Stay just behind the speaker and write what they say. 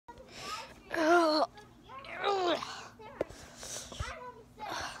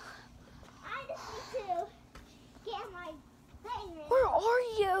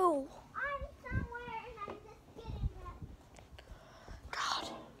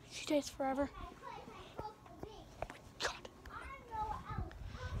takes forever.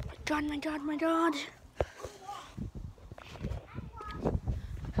 My God.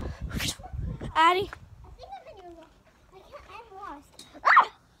 Addie? I'm lost.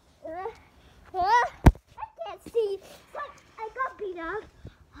 I can't see. I got beat up.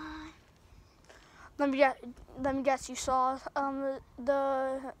 Let me guess. You saw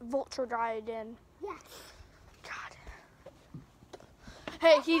the vulture died in. Yes. God.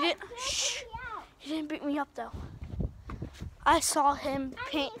 Hey, he didn't. Shh. He didn't beat me up though. I saw him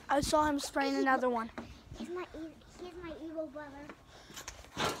paint. I saw him spraying another one. He's my evil brother.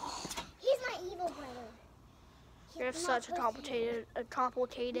 You have such a complicated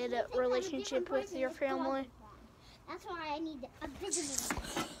relationship with your family. That's why I need a visitor.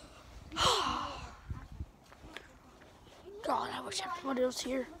 God, I wish everybody was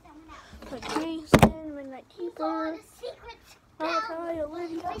here. Like Jason, Midnight Keeper, My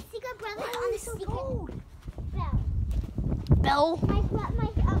secret brother on the secret bell. Bell. My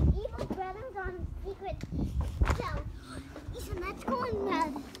evil brother's on secret bell. Ethan, let's go in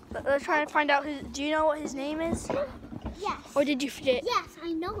Let's try and find out his. Do you know what his name is? Yes. Or did you forget? Yes,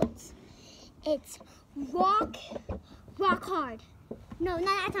 I know it's Rock Hard. No,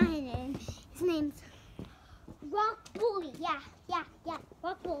 that's not his name. His name's Rock Bully. Yeah.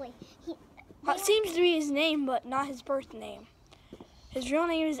 Rock Bully. That seems to be his name, but not his birth name. His real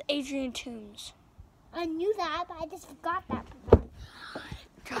name is Adrian Toombs. I knew that, but I just forgot that.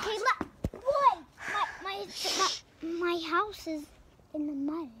 God. Okay, look, boy, my house is in the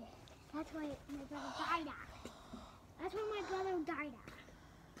mud. That's why my brother died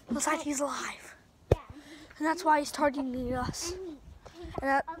at. Looks like he's alive. Yeah. And that's why he's targeting us. And he's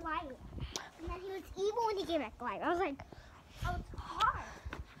And alive. And then he was evil when he came back alive. I was hard.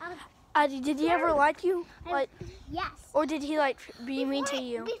 Did he ever like you? Yes. Or did he be mean to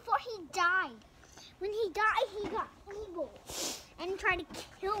you? Before he died. When he died, he got evil and tried to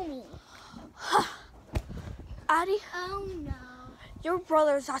kill me. Addie? Oh no. Your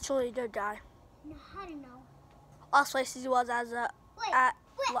brother's actually did die. No, how do you know? Last place he was as a. Wait,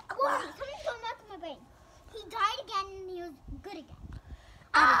 something's going back in my brain. He died again and he was good again.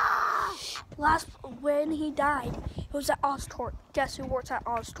 When he died, it was at Ostorp. Guess who works at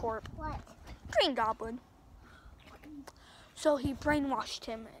Ostorp? What? Green Goblin. So he brainwashed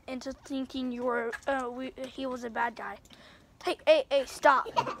him into thinking he was a bad guy. Hey, stop.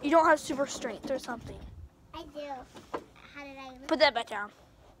 You don't have super strength or something. I do. How did I? Put that back down.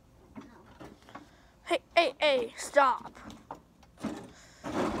 No. Hey, stop.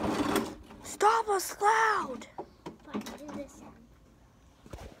 Stop us loud. But do this sound.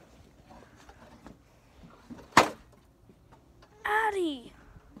 Addie.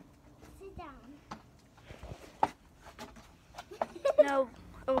 Sit down. No,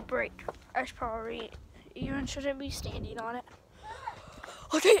 it will break. I should probably, you shouldn't be standing on it.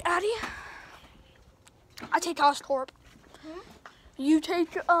 Okay, Addie. I take Oscorp. Huh? You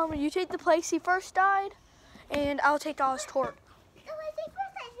take the place he first died, and I'll take Oscorp. No, I think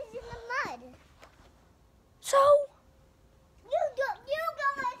first time he's in the mud. So? You go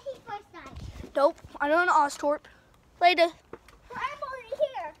as he first died. Nope, I don't know Oscorp. Later. Well, I'm already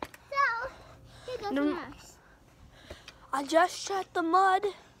here. So, he goes first. I just checked the mud,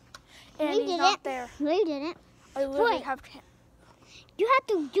 and he's not there. No, you didn't. I literally have to. You have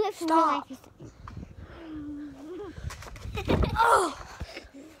to do it for real life. Oh,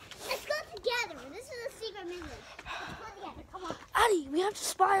 Let's go together. This is a secret mission. Let's go together. Come on. Addie, we have to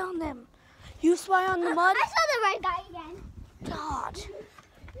spy on them. You spy on the mud. I saw the red guy again.